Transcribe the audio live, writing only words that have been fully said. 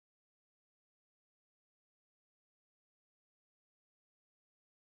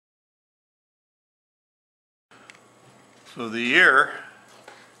So the ear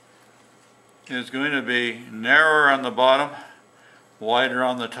is going to be narrower on the bottom, wider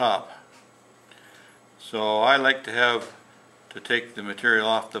on the top. So I like to take the material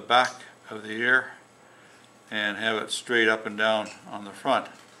off the back of the ear and have it straight up and down on the front,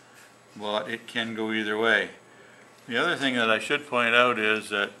 but it can go either way. The other thing that I should point out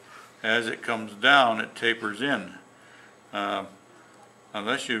is that as it comes down, it tapers in.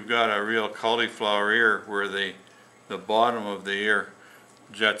 Unless you've got a real cauliflower ear where the bottom of the ear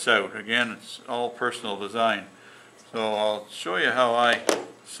jets out. Again, it's all personal design. So I'll show you how I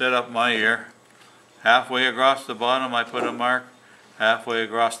set up my ear. Halfway across the bottom I put a mark, halfway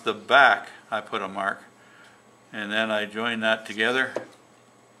across the back I put a mark, and then I join that together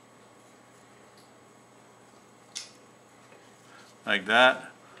like that,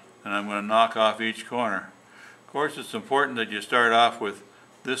 and I'm going to knock off each corner. Of course, it's important that you start off with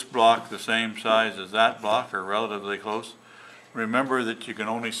this block the same size as that block, or relatively close. Remember that you can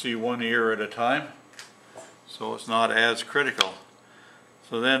only see one ear at a time, so it's not as critical.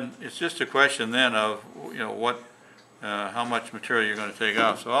 So then it's just a question then of how much material you're going to take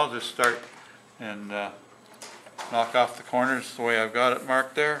off. So I'll just start and knock off the corners the way I've got it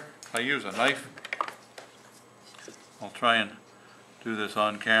marked there. I use a knife. I'll try and do this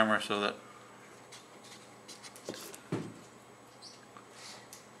on camera so that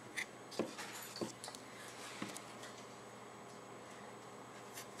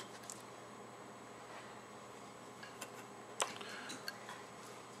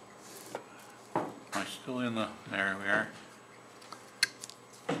still in the, there we are.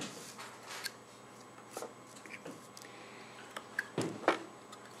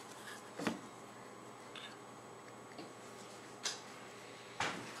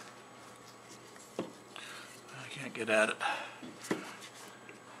 I can't get at it.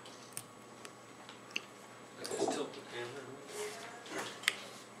 Tilt the camera.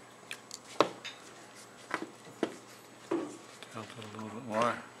 Tilt it a little bit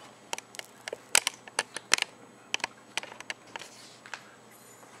more.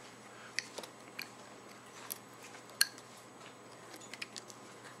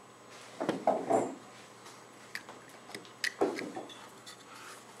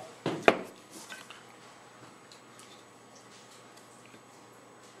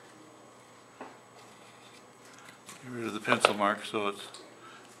 Get rid of the pencil mark so it's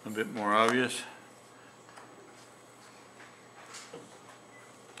a bit more obvious.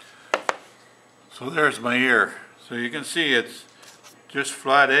 So there's my ear. So you can see it's just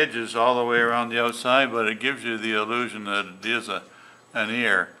flat edges all the way around the outside, but it gives you the illusion that it is an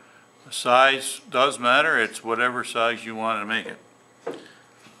ear. The size does matter. It's whatever size you want to make it.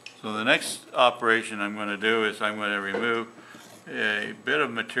 So the next operation I'm going to do is I'm going to remove a bit of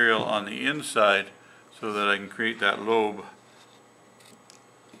material on the inside so that I can create that lobe,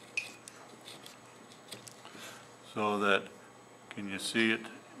 so that, can you see it?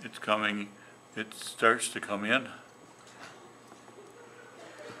 It's coming, it starts to come in.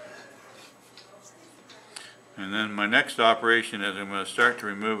 And then my next operation is I'm going to start to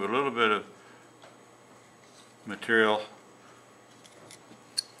remove a little bit of material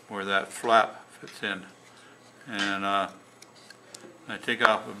where that flap fits in. And I take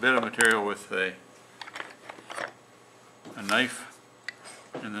off a bit of material with a knife,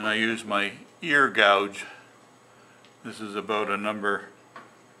 and then I use my ear gouge. This is about a number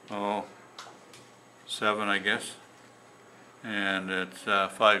 7, I guess, and it's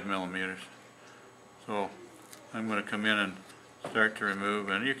 5 millimeters. So I'm going to come in and start to remove,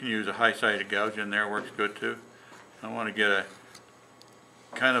 and you can use a high-sided gouge in there, works good too. I want to get a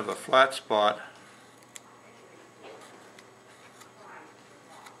kind of a flat spot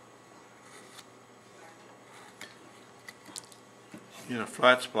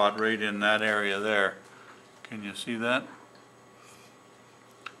right in that area there. Can you see that?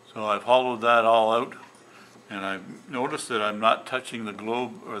 So I've hollowed that all out, and I've noticed that I'm not touching the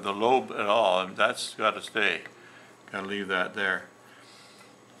globe or the lobe at all, and that's got to stay. Got to leave that there.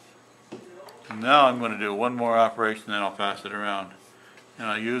 And now I'm going to do one more operation, then I'll pass it around. And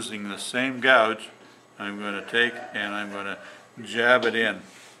I'm using the same gouge. I'm going to take and I'm going to jab it in.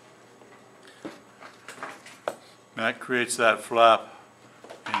 That creates that flap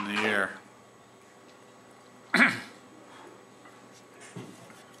in the ear.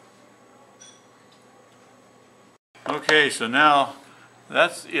 Okay, so now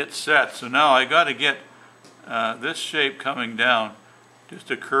that's it set. So now I got to get this shape coming down,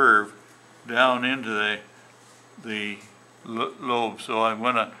 just a curve down into the lobe. So I'm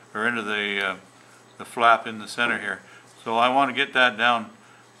gonna, or into the flap in the center here. So I want to get that down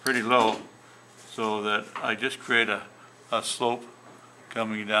pretty low, so that I just create a a slope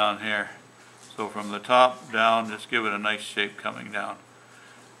coming down here. So from the top down, just give it a nice shape coming down.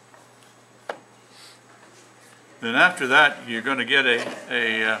 Then after that, you're going to get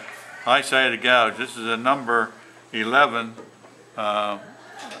a high-sided gouge. This is a number 11,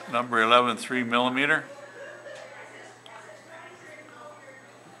 3 millimeter.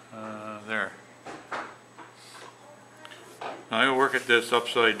 There. Now I will work at this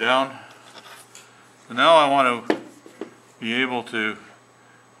upside down. So now I want to be able to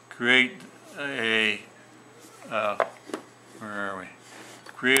create a where are we?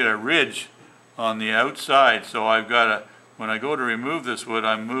 Create a ridge on the outside. So I've got to, when I go to remove this wood,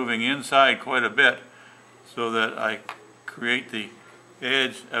 I'm moving inside quite a bit so that I create the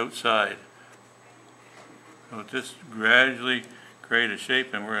edge outside. So just gradually create a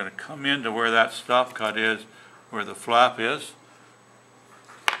shape, and we're going to come into where that stop cut is, where the flap is.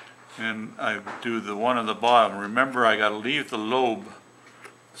 And I do the one on the bottom. Remember, I got to leave the lobe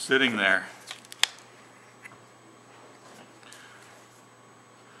sitting there.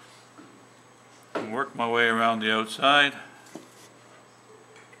 And work my way around the outside.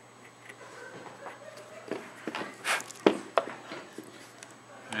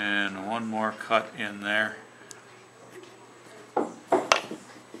 And one more cut in there.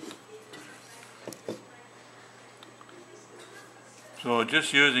 So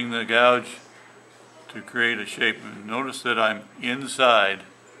just using the gouge to create a shape. Notice that I'm inside.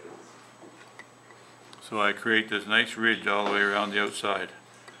 So I create this nice ridge all the way around the outside.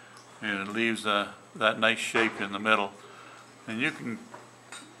 And it leaves that nice shape in the middle. And you can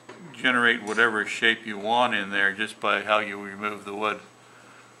generate whatever shape you want in there just by how you remove the wood.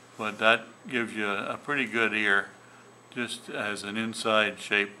 But that gives you a pretty good ear just as an inside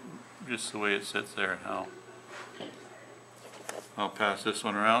shape, just the way it sits there now. I'll pass this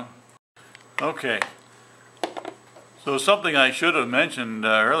one around. Okay, so something I should have mentioned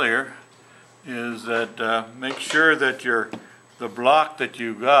earlier is that make sure that the block that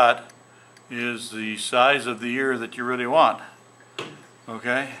you got is the size of the ear that you really want.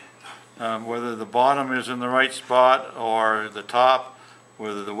 Okay, whether the bottom is in the right spot or the top,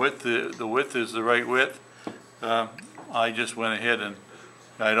 whether the width is the right width. I just went ahead and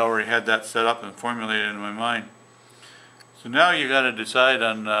I'd already had that set up and formulated in my mind. So now you got to decide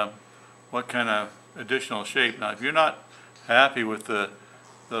on what kind of additional shape. Now, if you're not happy with the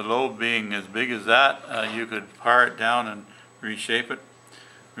lobe being as big as that, you could pare it down and reshape it.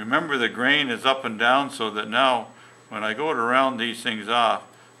 Remember, the grain is up and down, so that now when I go to round these things off,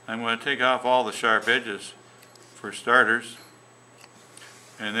 I'm going to take off all the sharp edges for starters,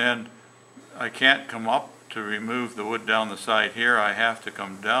 and then I can't come up to remove the wood down the side here. I have to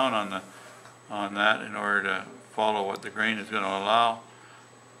come down on that in order to follow what the grain is going to allow.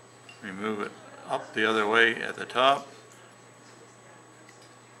 Remove it up the other way at the top.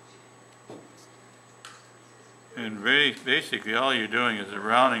 And basically all you're doing is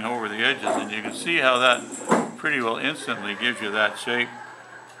rounding over the edges, and you can see how that pretty well instantly gives you that shape.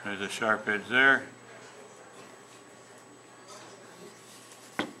 There's a sharp edge there.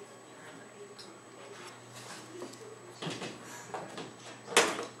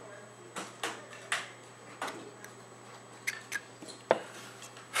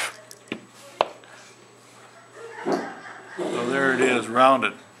 So there it is,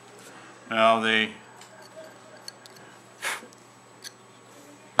 rounded. Now the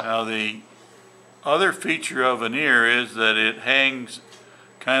other feature of an ear is that it hangs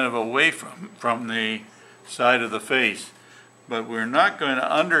kind of away from the side of the face. But we're not going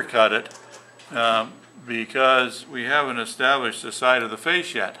to undercut it because we haven't established the side of the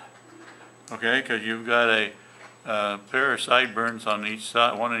face yet. Okay, because you've got a pair of sideburns on each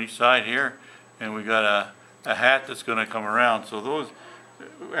side, one on each side here, and we got a hat that's going to come around. So those,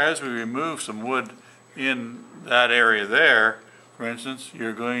 as we remove some wood in that area there, for instance,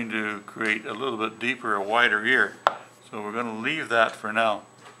 you're going to create a little bit deeper, a wider ear. So we're going to leave that for now.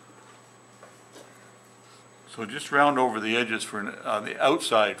 So just round over the edges for the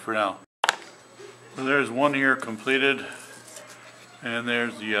outside for now. So there's one ear completed, and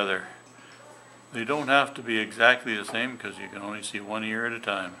there's the other. They don't have to be exactly the same because you can only see one ear at a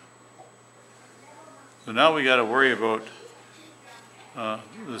time. So now we got to worry about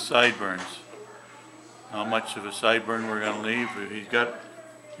the sideburns. How much of a sideburn we're going to leave. He's got,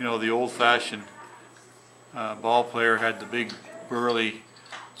 you know, the old-fashioned ball player had the big burly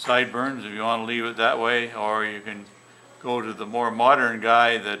sideburns, if you want to leave it that way, or you can go to the more modern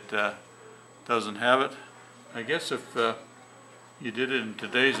guy that doesn't have it. I guess if you did it in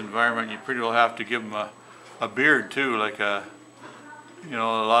today's environment, you pretty well have to give him a beard too, like you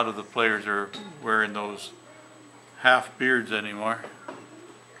know, a lot of the players are wearing those half beards anymore.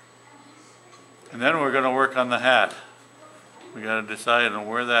 And then we're going to work on the hat. We got to decide on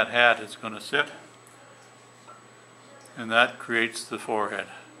where that hat is going to sit, and that creates the forehead.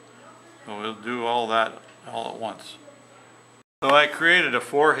 So we'll do all that all at once. So I created a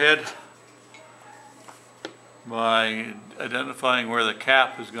forehead by identifying where the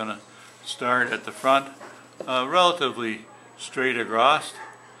cap is going to start at the front, relatively straight across,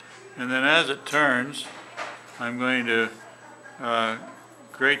 and then as it turns I'm going to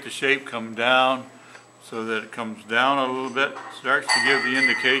create the shape come down so that it comes down a little bit, starts to give the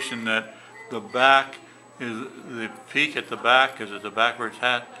indication that the back is, the peak at the back, because it's a backwards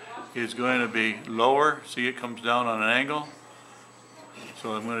hat, is going to be lower. See, it comes down on an angle.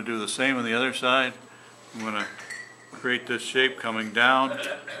 So I'm going to do the same on the other side. I'm going to create this shape coming down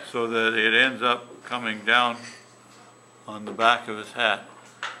so that it ends up coming down on the back of his hat.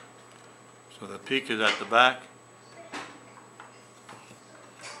 So the peak is at the back.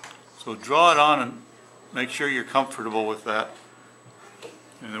 So draw it on and make sure you're comfortable with that.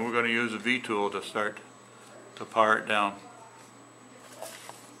 And then we're going to use a V-tool to start to power it down.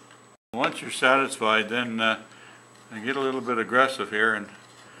 Once you're satisfied, then I get a little bit aggressive here and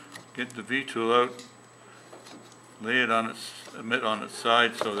get the V-tool out, lay it on its, emit on its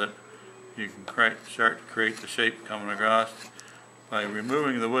side so that you can start to create the shape coming across. By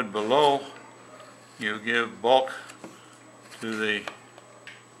removing the wood below, you give bulk to the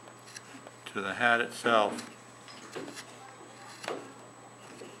hat itself.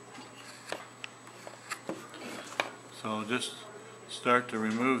 So just start to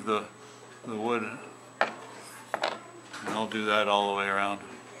remove the wood, and I'll do that all the way around.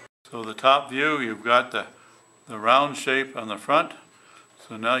 So the top view, you've got the round shape on the front.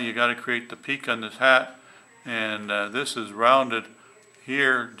 So now you got to create the peak on this hat, and this is rounded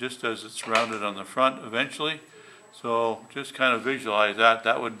here just as it's rounded on the front eventually. So just kind of visualize that.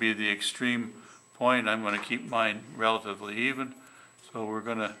 That would be the extreme point. I'm going to keep mine relatively even. So we're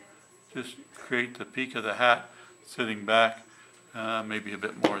going to just create the peak of the hat sitting back, maybe a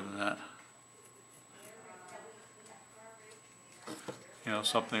bit more than that. You know,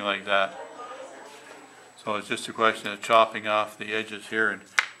 something like that. So it's just a question of chopping off the edges here and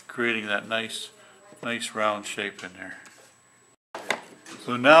creating that nice round shape in there.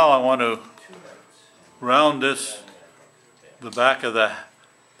 So now I want to round this, the back of the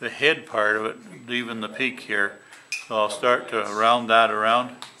head part of it, leaving the peak here. So I'll start to round that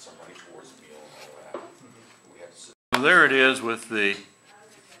around. So there it is with the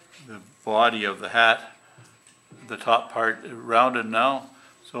body of the hat, the top part rounded now.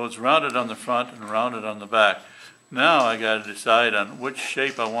 So it's rounded on the front and rounded on the back. Now I got to decide on which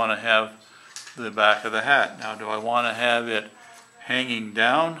shape I want to have the back of the hat. Now, do I want to have it hanging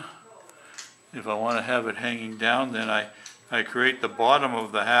down? If I want to have it hanging down, then I create the bottom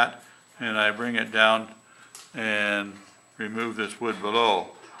of the hat and I bring it down and remove this wood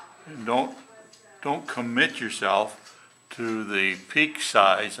below. And don't commit yourself to the peak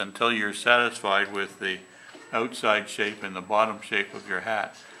size until you're satisfied with the outside shape and the bottom shape of your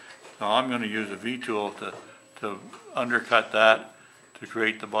hat. So I'm going to use a V-tool to undercut that to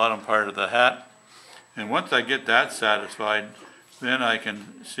create the bottom part of the hat. And once I get that satisfied, then I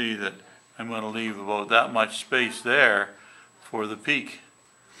can see that I'm going to leave about that much space there for the peak.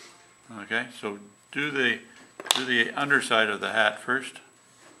 Okay, so do the underside of the hat first.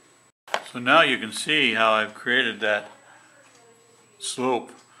 So now you can see how I've created that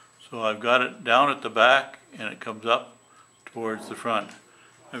slope. So I've got it down at the back and it comes up towards the front.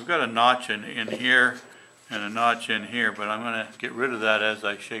 I've got a notch in here and a notch in here, but I'm going to get rid of that as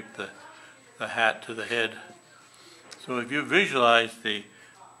I shape the hat to the head. So if you visualize the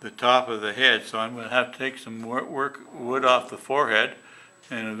top of the head, so I'm going to have to take some wood off the forehead,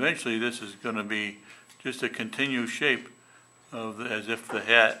 and eventually this is going to be just a continuous shape of as if the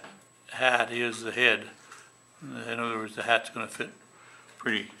hat is the head. In other words, the hat's going to fit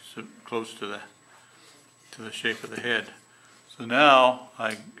pretty close to the shape of the head. So now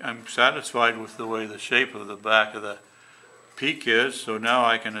I'm satisfied with the way the shape of the back of the peak is, so now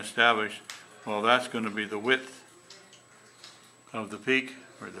I can establish, well, that's going to be the width of the peak,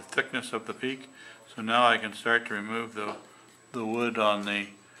 or the thickness of the peak. So now I can start to remove the wood on the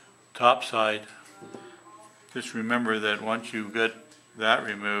top side. Just remember that once you get that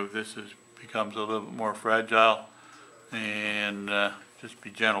removed, this becomes a little bit more fragile, and just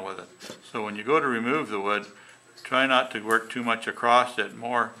be gentle with it. So when you go to remove the wood, try not to work too much across it,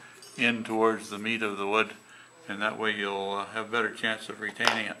 more in towards the meat of the wood, and that way you'll have a better chance of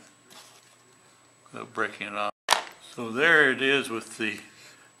retaining it without breaking it off. So there it is with the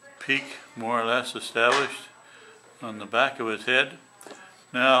peak more or less established, on the back of his head.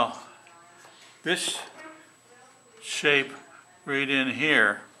 Now, this shape right in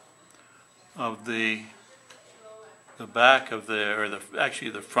here of the back of actually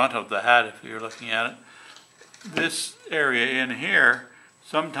the front of the hat, if you're looking at it, this area in here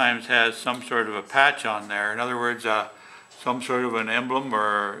sometimes has some sort of a patch on there. In other words, some sort of an emblem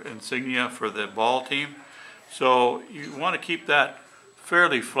or insignia for the ball team. So you want to keep that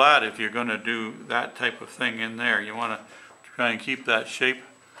fairly flat if you're going to do that type of thing in there. You want to try and keep that shape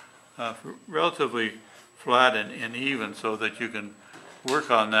relatively flat and even so that you can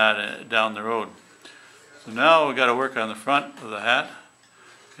work on that down the road. So now we've got to work on the front of the hat,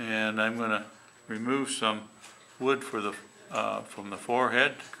 and I'm going to remove some wood for the from the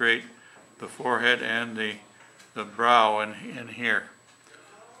forehead to create the forehead and the brow in here.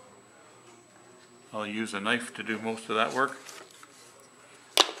 I'll use a knife to do most of that work.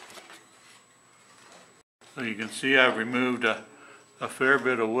 So you can see I've removed a fair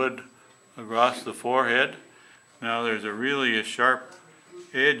bit of wood across the forehead. Now there's a sharp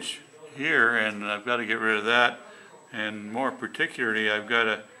edge here, and I've got to get rid of that, and more particularly I've got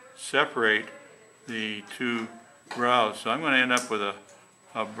to separate the two brows. So I'm going to end up with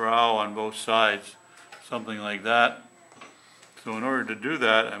a brow on both sides, something like that. So in order to do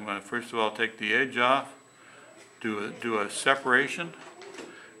that, I'm going to first of all take the edge off, do a separation,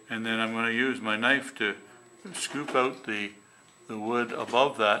 and then I'm going to use my knife to scoop out the wood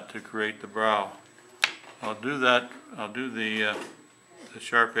above that to create the brow. I'll do that. I'll do the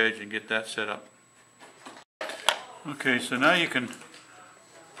sharp edge and get that set up. Okay, so now you can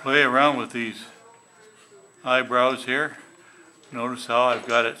play around with these eyebrows here. Notice how I've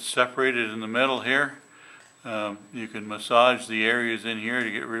got it separated in the middle here. You can massage the areas in here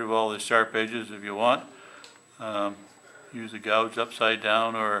to get rid of all the sharp edges if you want. Use a gouge upside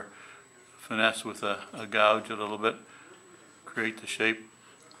down or finesse with a gouge a little bit. Create the shape.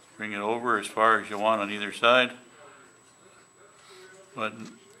 Bring it over as far as you want on either side. But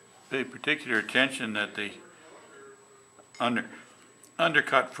pay particular attention that the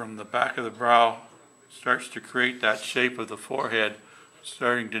undercut from the back of the brow starts to create that shape of the forehead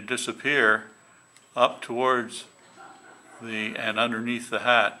starting to disappear up towards and underneath the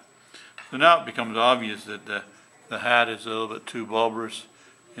hat. So now it becomes obvious that the hat is a little bit too bulbous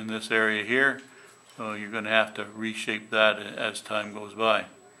in this area here, so you're going to have to reshape that as time goes by.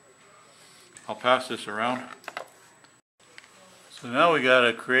 I'll pass this around. So now we got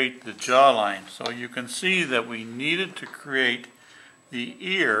to create the jawline. So you can see that we needed to create the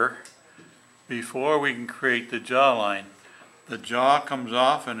ear before we can create the jawline. The jaw comes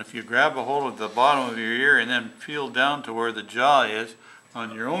off, and if you grab a hold of the bottom of your ear and then peel down to where the jaw is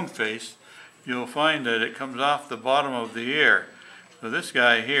on your own face, you'll find that it comes off the bottom of the ear. So this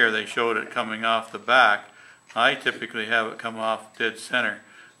guy here, they showed it coming off the back. I typically have it come off dead center,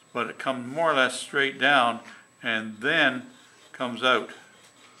 but it comes more or less straight down and then comes out.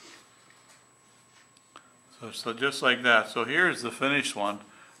 So just like that. So here's the finished one,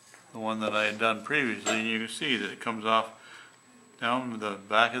 the one that I had done previously, and you can see that it comes off down the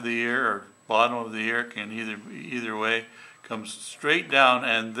back of the ear or bottom of the ear, can either way, comes straight down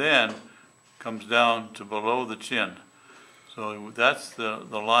and then comes down to below the chin. So that's the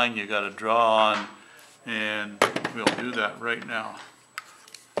line you got to draw on, and we'll do that right now.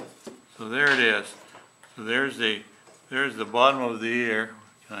 So there it is. So there's the bottom of the ear.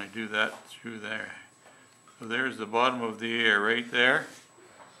 Can I do that through there? So there's the bottom of the ear right there.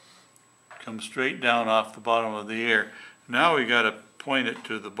 Comes straight down off the bottom of the ear. Now we got to point it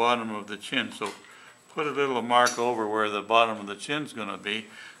to the bottom of the chin. So put a little mark over where the bottom of the chin's going to be.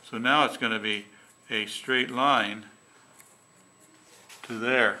 So now it's going to be a straight line to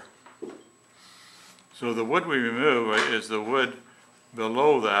there. So the wood we remove is the wood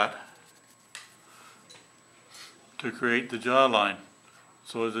below that to create the jawline.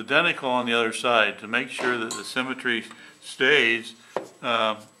 So it's identical on the other side. To make sure that the symmetry stays,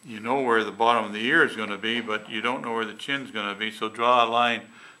 you know where the bottom of the ear is going to be, but you don't know where the chin's going to be. So draw a line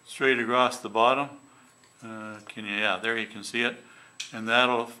straight across the bottom. Yeah, there you can see it. And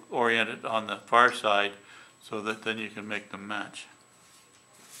that'll orient it on the far side so that then you can make them match.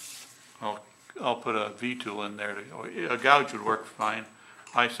 I'll put a V-tool in there. A gouge would work fine.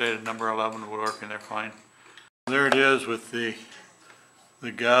 I said number 11 would work in there fine. There it is with the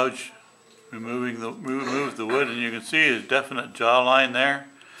gouge removes the wood, and you can see a definite jawline there.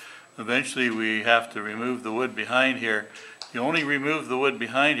 Eventually we have to remove the wood behind here. You only remove the wood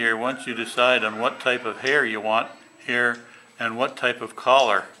behind here once you decide on what type of hair you want here and what type of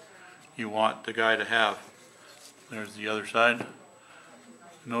collar you want the guy to have. There's the other side.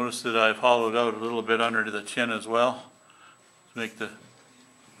 Notice that I've hollowed out a little bit under the chin as well. To make the,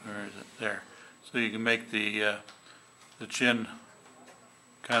 where is it? There. So you can make the chin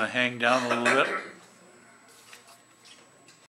kind of hang down a little bit.